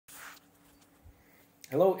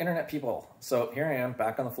Hello, internet people. So here I am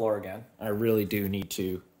back on the floor again. I really do need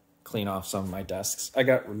to clean off some of my desks. I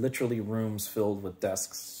got literally rooms filled with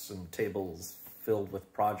desks and tables filled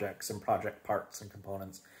with projects and project parts and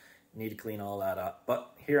components. Need to clean all that up.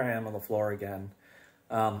 But here I am on the floor again.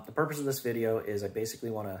 The purpose of this video is I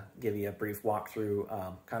basically want to give you a brief walkthrough,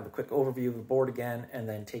 kind of a quick overview of the board again, and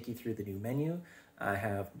then take you through the new menu. I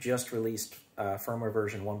have just released firmware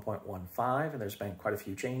version 1.15, and there's been quite a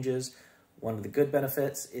few changes. One of the good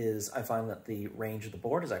benefits is I find that the range of the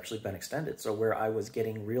board has actually been extended. So where I was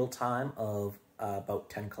getting real time of about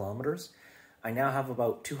 10 kilometers, I now have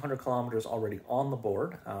about 200 kilometers already on the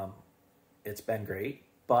board. It's been great,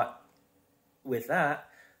 but with that,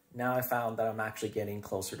 now I found that I'm actually getting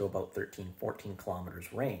closer to about 13, 14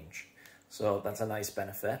 kilometers range. So that's a nice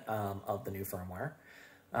benefit of the new firmware.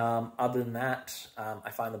 Other than that, I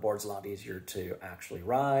find the board's a lot easier to actually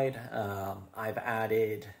ride. I've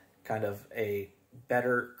added kind of a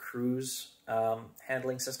better cruise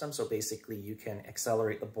handling system. So basically you can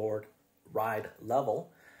accelerate the board, ride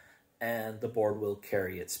level, and the board will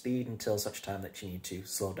carry its speed until such time that you need to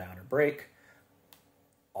slow down or brake.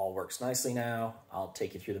 All works nicely now. I'll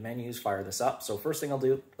take you through the menus, fire this up. So first thing I'll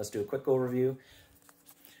do, let's do a quick overview.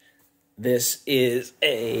 This is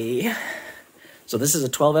a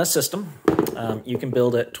 12S system. You can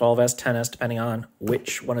build it 12S, 10S, depending on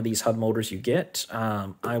which one of these hub motors you get.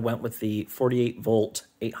 I went with the 48 volt,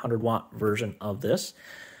 800 watt version of this.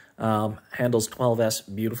 Handles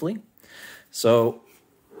 12S beautifully. So,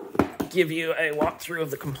 give you a walkthrough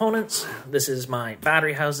of the components. This is my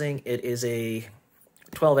battery housing. It is a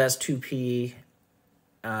 12S 2P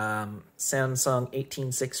Samsung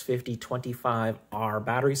 18650 25R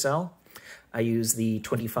battery cell. I use the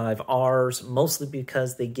 25Rs mostly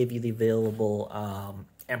because they give you the available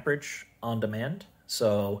amperage on demand.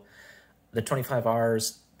 So the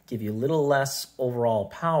 25Rs give you a little less overall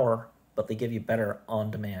power, but they give you better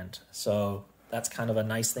on demand. So that's kind of a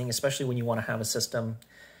nice thing, especially when you want to have a system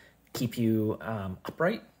keep you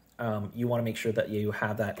upright. You want to make sure that you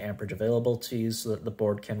have that amperage available to you so that the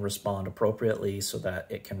board can respond appropriately so that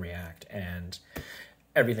it can react and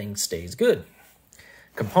everything stays good.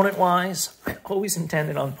 Component-wise, I always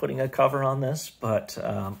intended on putting a cover on this, but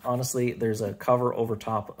honestly, there's a cover over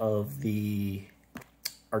top of the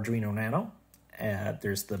Arduino Nano.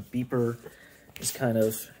 There's the beeper. It's kind of,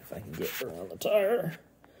 if I can get around the tire,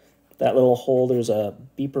 that little hole, there's a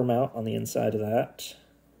beeper mount on the inside of that.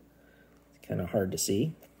 It's kind of hard to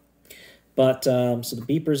see. But, so the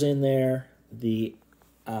beeper's in there. The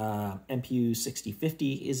MPU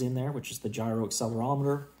 6050 is in there, which is the gyro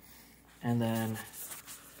accelerometer. And then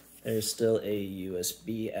there's still a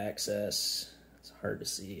USB access. It's hard to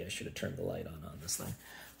see. I should have turned the light on this thing.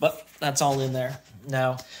 But that's all in there.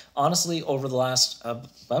 Now, honestly, over the last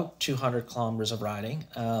about 200 kilometers of riding,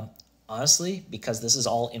 honestly, because this is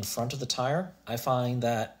all in front of the tire, I find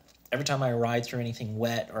that every time I ride through anything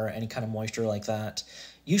wet or any kind of moisture like that,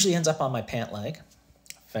 usually ends up on my pant leg.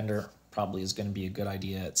 Fender probably is going to be a good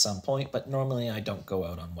idea at some point, but normally I don't go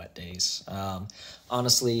out on wet days.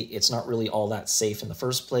 Honestly, it's not really all that safe in the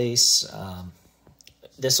first place.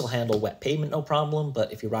 This will handle wet pavement, no problem,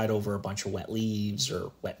 but if you ride over a bunch of wet leaves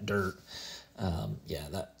or wet dirt,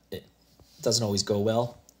 yeah, it doesn't always go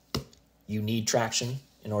well. You need traction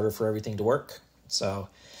in order for everything to work. So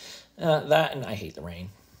that, and I hate the rain.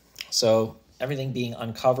 So everything being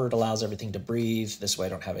uncovered allows everything to breathe. This way I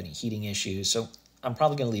don't have any heating issues. So I'm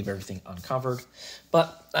probably going to leave everything uncovered,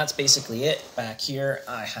 but that's basically it. Back here,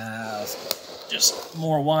 I have just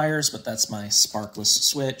more wires, but that's my Sparkless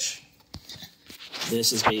Switch.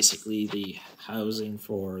 This is basically the housing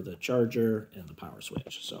for the charger and the power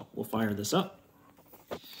switch. So we'll fire this up.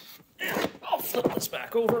 And I'll flip this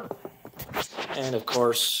back over. And of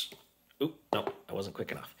course, oop, no, I wasn't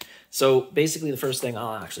quick enough. So basically the first thing,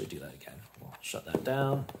 I'll actually do that again. We'll shut that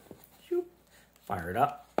down, fire it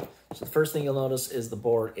up. So the first thing you'll notice is the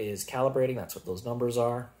board is calibrating. That's what those numbers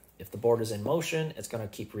are. If the board is in motion, it's going to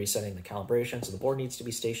keep resetting the calibration. So the board needs to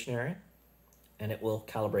be stationary, and it will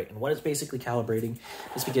calibrate. And what it's basically calibrating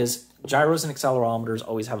is because gyros and accelerometers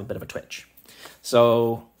always have a bit of a twitch.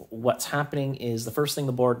 So what's happening is the first thing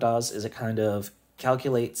the board does is it kind of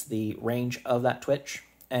calculates the range of that twitch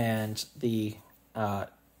and the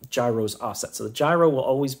gyro's offset. So the gyro will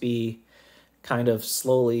always be kind of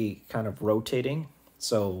slowly kind of rotating.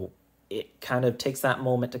 So it kind of takes that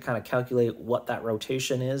moment to kind of calculate what that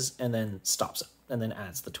rotation is and then stops it and then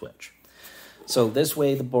adds the twitch. So this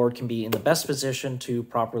way the board can be in the best position to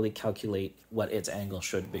properly calculate what its angle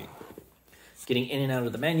should be. Getting in and out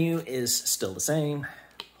of the menu is still the same.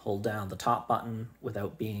 Hold down the top button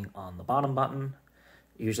without being on the bottom button.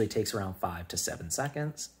 It usually takes around 5 to 7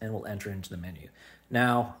 seconds, and we'll enter into the menu.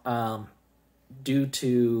 Now, due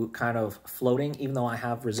to kind of floating, even though I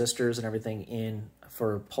have resistors and everything in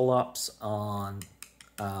for pull-ups on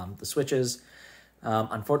the switches,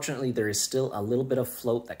 unfortunately, there is still a little bit of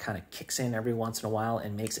float that kind of kicks in every once in a while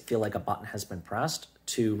and makes it feel like a button has been pressed.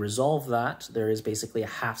 To resolve that, there is basically a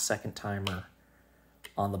half-second timer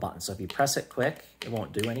on the button. So if you press it quick, it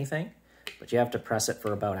won't do anything, but you have to press it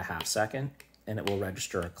for about a half second and it will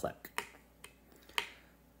register a click.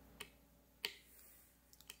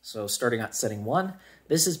 So starting at setting 1,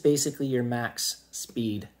 this is basically your max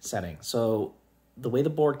speed setting. So the way the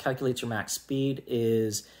board calculates your max speed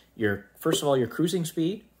is first of all, your cruising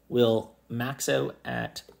speed will max out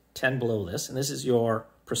at 10 below this, and this is your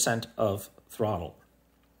 % of throttle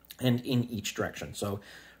and in each direction. So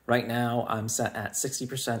right now I'm set at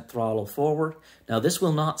 60% throttle forward. Now this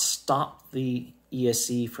will not stop the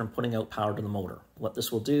ESC from putting out power to the motor. What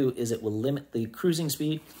this will do is it will limit the cruising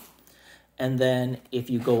speed, and then if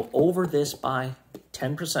you go over this by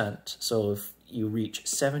 10%, so if you reach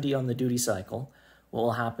 70 on the duty cycle, what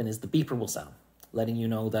will happen is the beeper will sound, letting you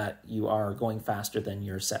know that you are going faster than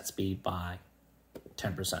your set speed by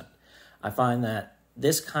 10%. I find that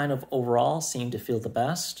this kind of overall seemed to feel the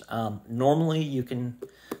best. Normally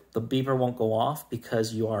the beeper won't go off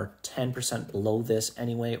because you are 10% below this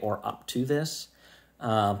anyway, or up to this.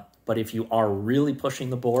 But if you are really pushing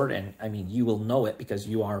the board, and I mean, you will know it because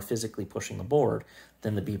you are physically pushing the board,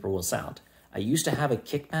 then the beeper will sound. I used to have a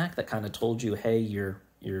kickback that kind of told you, hey, you're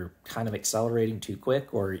kind of accelerating too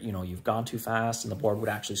quick, or, you know, you've gone too fast, and the board would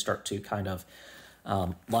actually start to kind of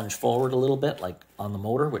lunge forward a little bit, like on the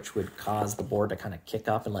motor, which would cause the board to kind of kick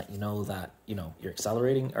up and let you know that, you know, you're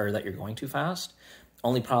accelerating or that you're going too fast.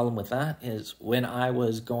 Only problem with that is when I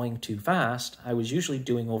was going too fast, I was usually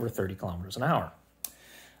doing over 30 kilometers an hour.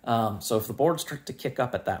 So if the board starts to kick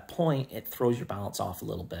up at that point, it throws your balance off a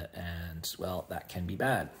little bit, and, well, that can be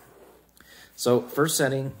bad. So first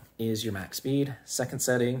setting is your max speed. Second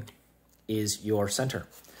setting is your center.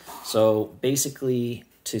 So basically,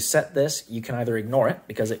 to set this, you can either ignore it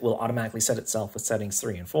because it will automatically set itself with settings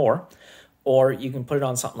 3 and 4, or you can put it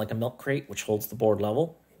on something like a milk crate, which holds the board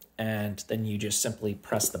level, and then you just simply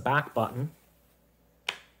press the back button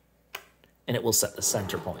and it will set the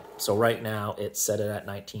center point. So right now it's set it at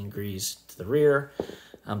 19 degrees to the rear.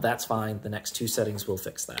 That's fine. The next 2 settings will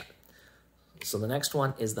fix that. So the next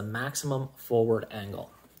one is the maximum forward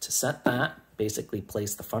angle. To set that, basically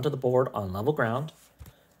place the front of the board on level ground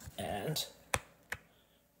and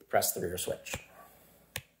press the rear switch.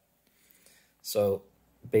 So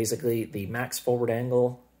basically the max forward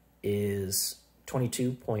angle is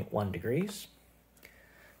 22.1 degrees.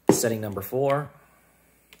 Setting number 4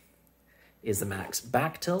 is the max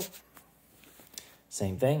back tilt.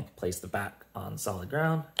 Same thing, place the back on solid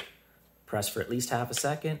ground, press for at least half a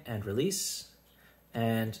second and release.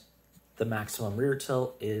 And the maximum rear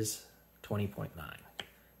tilt is 20.9.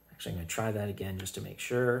 Actually, I'm going to try that again just to make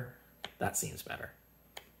sure. That seems better.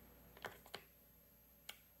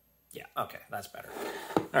 Yeah, okay, that's better.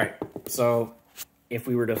 All right, so if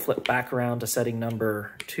we were to flip back around to setting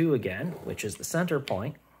number 2 again, which is the center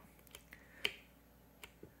point,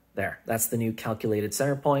 there, that's the new calculated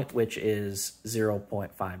center point, which is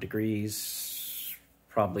 0.5 degrees,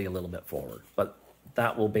 probably a little bit forward, but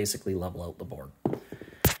that will basically level out the board. All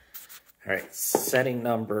right, setting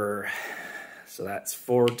number, so that's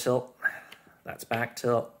forward tilt, that's back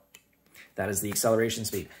tilt, that is the acceleration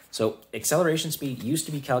speed. So acceleration speed used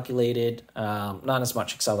to be calculated, not as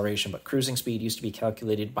much acceleration, but cruising speed used to be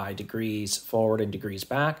calculated by degrees forward and degrees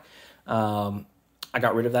back. I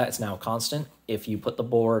got rid of that. It's now a constant. If you put the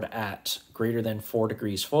board at greater than 4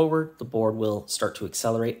 degrees forward, the board will start to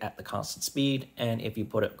accelerate at the constant speed. And if you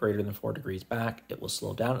put it greater than 4 degrees back, it will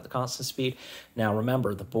slow down at the constant speed. Now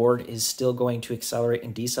remember, the board is still going to accelerate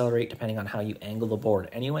and decelerate depending on how you angle the board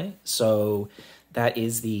anyway. So that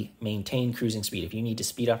is the maintained cruising speed. If you need to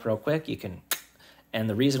speed up real quick, you can. And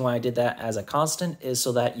the reason why I did that as a constant is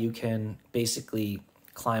so that you can basically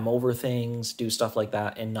climb over things, do stuff like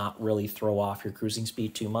that, and not really throw off your cruising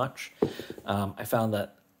speed too much. I found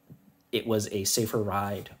that it was a safer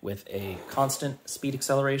ride with a constant speed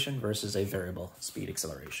acceleration versus a variable speed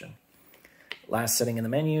acceleration. Last setting in the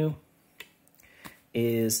menu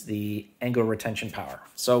is the angle retention power.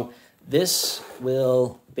 So this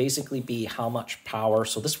will basically be how much power.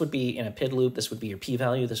 So this would be in a PID loop. This would be your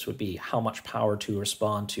p-value. This would be how much power to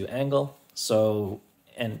respond to angle. So,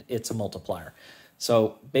 and it's a multiplier.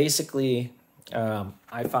 So basically,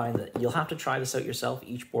 I find that you'll have to try this out yourself.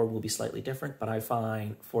 Each board will be slightly different, but I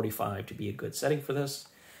find 45 to be a good setting for this.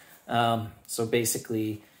 So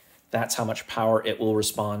basically, that's how much power it will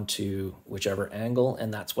respond to whichever angle,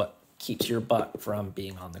 and that's what keeps your butt from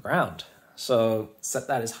being on the ground. So set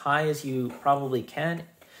that as high as you probably can.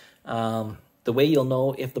 The way you'll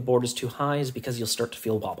know if the board is too high is because you'll start to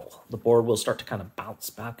feel wobble. The board will start to kind of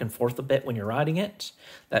bounce back and forth a bit when you're riding it.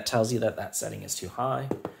 That tells you that that setting is too high.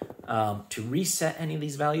 To reset any of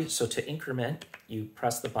these values, so to increment, you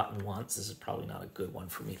press the button once. This is probably not a good one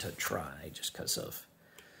for me to try just because of...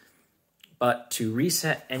 But to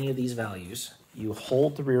reset any of these values, you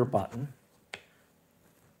hold the rear button,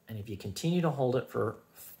 and if you continue to hold it for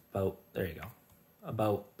about, there you go,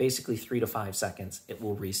 about basically 3 to 5 seconds, it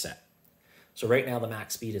will reset. So right now the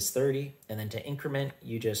max speed is 30, and then to increment,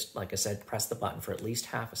 you just, like I said, press the button for at least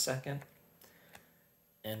half a second,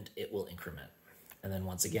 and it will increment. And then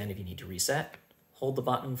once again, if you need to reset, hold the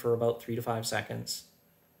button for about 3 to 5 seconds.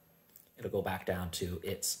 It'll go back down to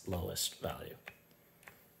its lowest value.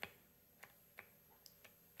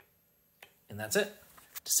 And that's it.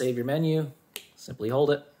 To save your menu, simply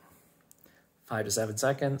hold it 5 to 7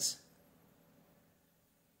 seconds,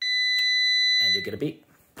 and you'll get a beep.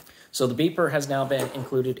 So the beeper has now been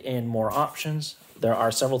included in more options. There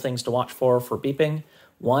are several things to watch for beeping.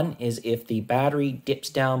 One is if the battery dips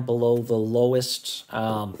down below the lowest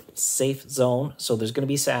safe zone, so there's going to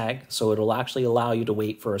be sag, so it'll actually allow you to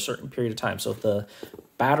wait for a certain period of time. So if the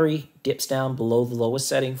battery dips down below the lowest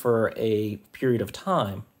setting for a period of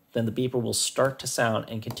time, then the beeper will start to sound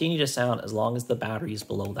and continue to sound as long as the battery is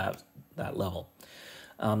below that level.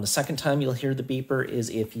 The second time you'll hear the beeper is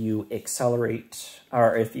if you accelerate,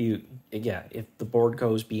 or if the board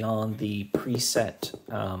goes beyond the preset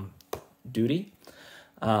duty,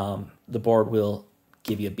 the board will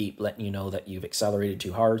give you a beep letting you know that you've accelerated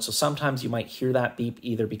too hard. So sometimes you might hear that beep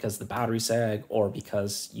either because the battery sag or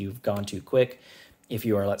because you've gone too quick. If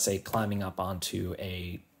you are, let's say, climbing up onto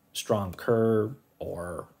a strong curb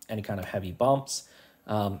or any kind of heavy bumps,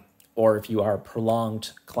 or if you are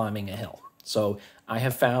prolonged climbing a hill. So I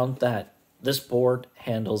have found that this board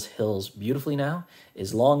handles hills beautifully now,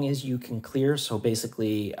 as long as you can clear. So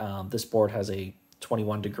basically, this board has a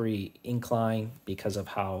 21-degree incline because of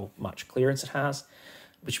how much clearance it has,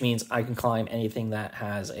 which means I can climb anything that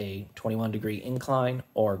has a 21-degree incline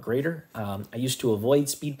or greater. I used to avoid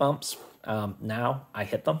speed bumps. Now I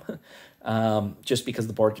hit them just because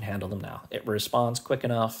the board can handle them now. It responds quick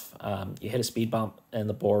enough. You hit a speed bump and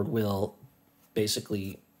the board will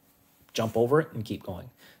basically jump over it and keep going.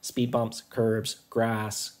 Speed bumps, curbs,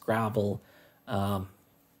 grass, gravel,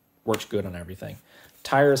 works good on everything.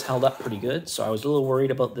 Tires held up pretty good, so I was a little worried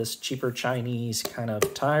about this cheaper Chinese kind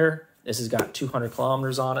of tire. This has got 200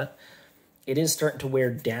 kilometers on it. It is starting to wear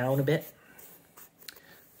down a bit,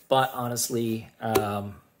 but honestly,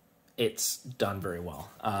 it's done very well.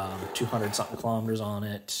 200-something kilometers on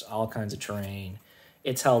it, all kinds of terrain.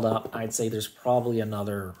 It's held up. I'd say there's probably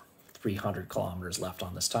another 300 kilometers left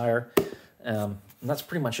on this tire. And that's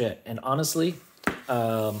pretty much it. And honestly,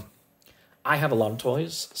 I have a lot of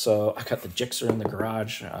toys. So I got the Gixxer in the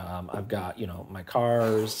garage. I've got, my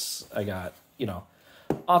cars. I got,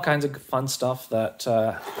 all kinds of fun stuff that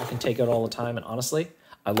I can take out all the time. And honestly,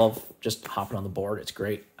 I love just hopping on the board. It's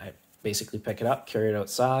great. I basically pick it up, carry it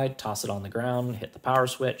outside, toss it on the ground, hit the power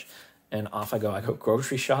switch, and off I go. I go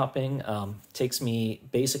grocery shopping. Takes me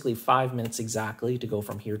basically 5 minutes exactly to go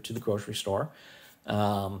from here to the grocery store.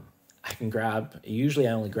 I can usually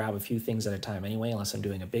I only grab a few things at a time anyway, unless I'm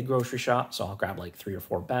doing a big grocery shop. So I'll grab like 3 or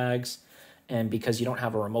 4 bags. And because you don't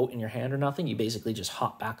have a remote in your hand or nothing, you basically just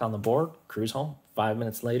hop back on the board, cruise home. 5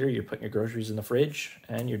 minutes later, you're putting your groceries in the fridge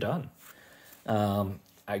and you're done.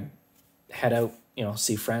 I head out,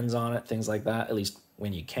 see friends on it, things like that, at least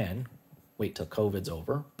when you can. Wait till COVID's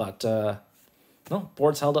over. But no,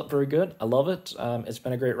 board's held up very good. I love it. It's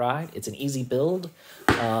been a great ride. It's an easy build.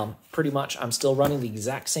 Pretty much I'm still running the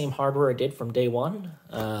exact same hardware I did from day one.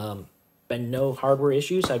 Been no hardware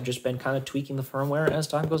issues. I've just been kind of tweaking the firmware as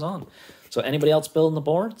time goes on. So anybody else building the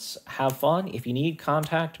boards, have fun. If you need,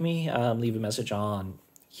 contact me. Leave a message on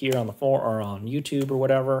here on the forum or on YouTube or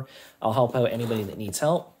whatever. I'll help out anybody that needs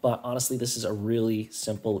help. But honestly, this is a really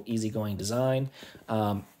simple, easygoing design.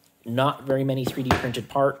 Not very many 3D printed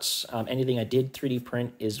parts. Anything I did 3D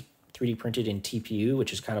print is 3D printed in TPU,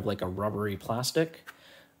 which is kind of like a rubbery plastic.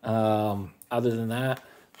 Other than that,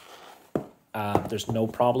 there's no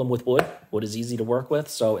problem with wood. Wood is easy to work with.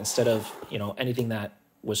 So instead of, anything that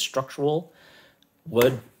was structural,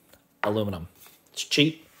 wood, aluminum. It's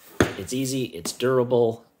cheap, it's easy, it's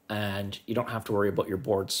durable, and you don't have to worry about your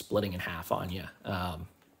board splitting in half on you while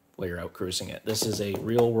you're out cruising it. This is a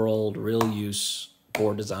real world, real use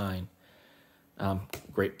board design.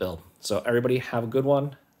 Great build. So everybody have a good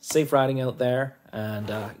one. safe riding out there,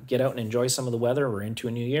 and get out and enjoy some of the weather. We're into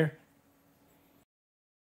a new year.